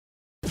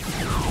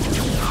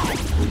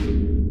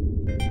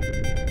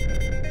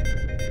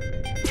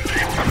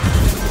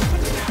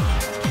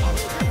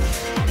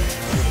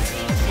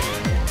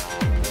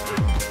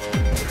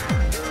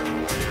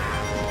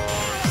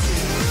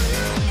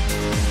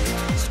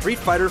Street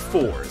Fighter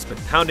 4 has been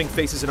pounding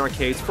faces in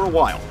arcades for a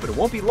while, but it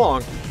won't be long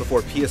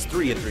before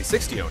PS3 and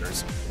 360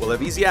 owners will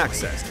have easy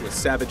access to a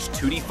savage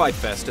 2D fight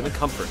fest in the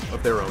comfort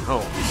of their own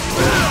homes.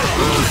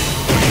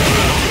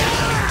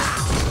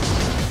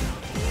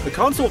 The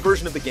console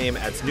version of the game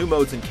adds new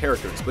modes and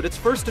characters, but it's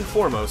first and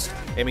foremost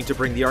aiming to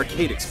bring the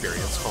arcade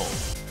experience home.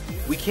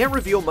 We can't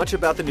reveal much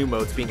about the new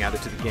modes being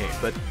added to the game,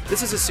 but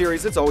this is a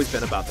series that's always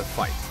been about the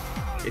fight.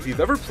 If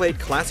you've ever played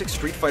classic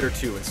Street Fighter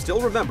 2 and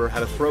still remember how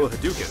to throw a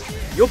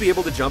Hadouken, you'll be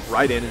able to jump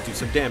right in and do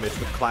some damage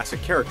with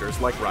classic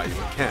characters like Ryu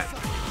and Ken.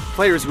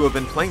 Players who have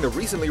been playing the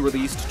recently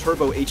released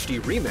Turbo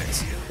HD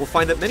Remix will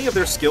find that many of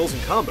their skills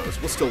and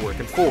combos will still work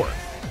in 4.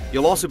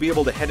 You'll also be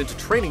able to head into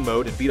training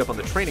mode and beat up on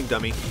the training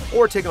dummy,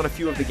 or take on a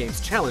few of the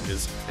game's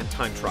challenges and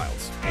time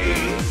trials.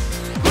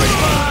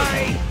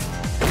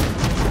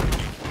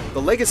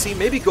 The legacy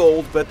may be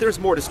gold, but there's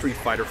more to Street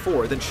Fighter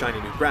 4 than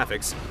shiny new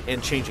graphics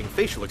and changing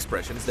facial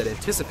expressions that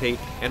anticipate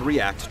and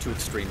react to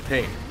extreme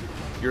pain.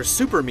 Your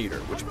super meter,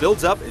 which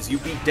builds up as you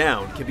beat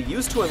down, can be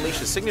used to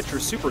unleash a signature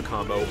super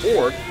combo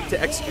or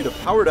to execute a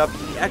powered-up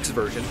EX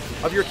version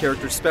of your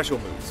character's special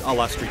moves, a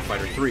la Street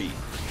Fighter 3,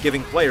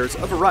 giving players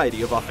a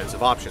variety of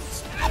offensive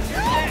options.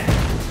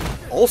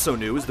 Also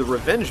new is the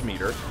Revenge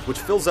meter, which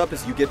fills up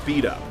as you get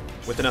beat up.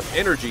 With enough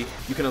energy,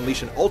 you can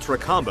unleash an ultra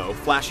combo,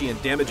 flashy and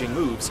damaging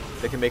moves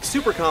that can make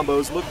super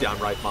combos look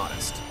downright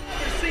modest.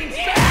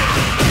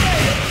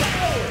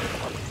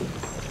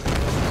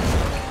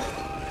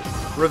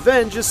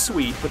 Revenge is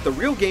sweet, but the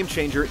real game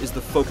changer is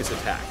the focus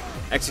attack,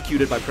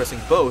 executed by pressing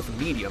both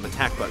medium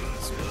attack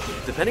buttons.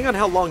 Depending on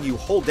how long you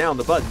hold down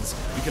the buttons,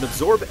 you can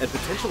absorb and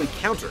potentially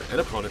counter an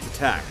opponent's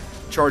attack,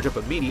 charge up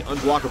a meaty,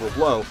 unblockable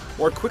blow,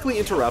 or quickly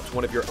interrupt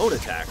one of your own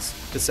attacks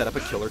to set up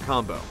a killer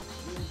combo.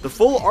 The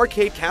full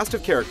arcade cast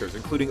of characters,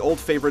 including old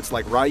favorites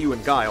like Ryu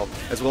and Guile,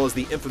 as well as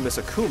the infamous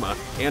Akuma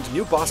and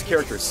new boss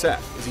character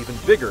Seth, is even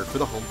bigger for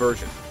the home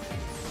version.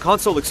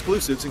 Console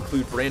exclusives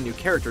include brand new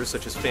characters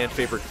such as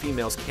fan-favorite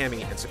females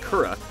Cammy and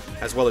Sakura,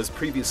 as well as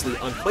previously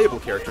unplayable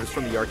characters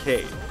from the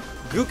arcade.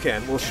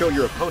 Guken will show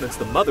your opponents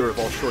the mother of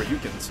all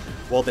Shoryukens,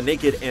 while the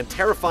naked and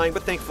terrifying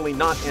but thankfully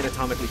not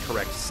anatomically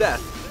correct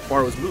Seth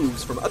borrows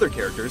moves from other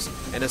characters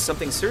and has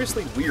something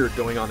seriously weird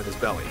going on in his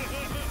belly.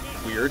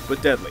 Weird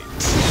but deadly.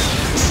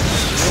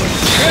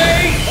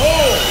 K.O.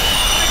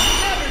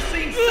 I've never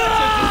seen such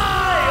a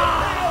display of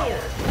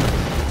power!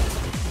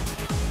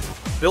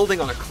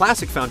 Building on a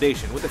classic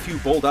foundation with a few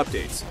bold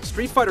updates,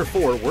 Street Fighter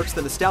 4 works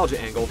the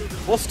nostalgia angle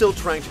while still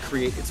trying to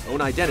create its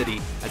own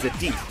identity as a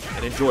deep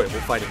and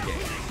enjoyable fighting game.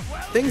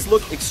 Things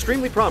look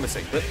extremely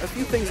promising, but a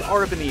few things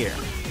are up in the air.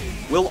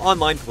 Will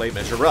online play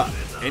measure up?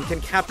 And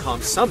can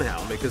Capcom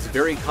somehow make this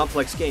very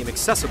complex game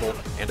accessible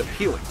and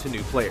appealing to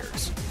new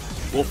players?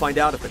 We'll find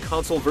out if the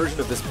console version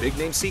of this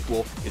big-name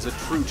sequel is a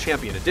true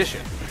champion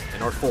edition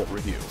in our full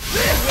review.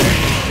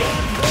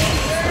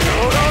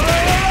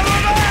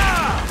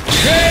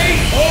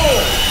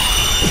 K.O.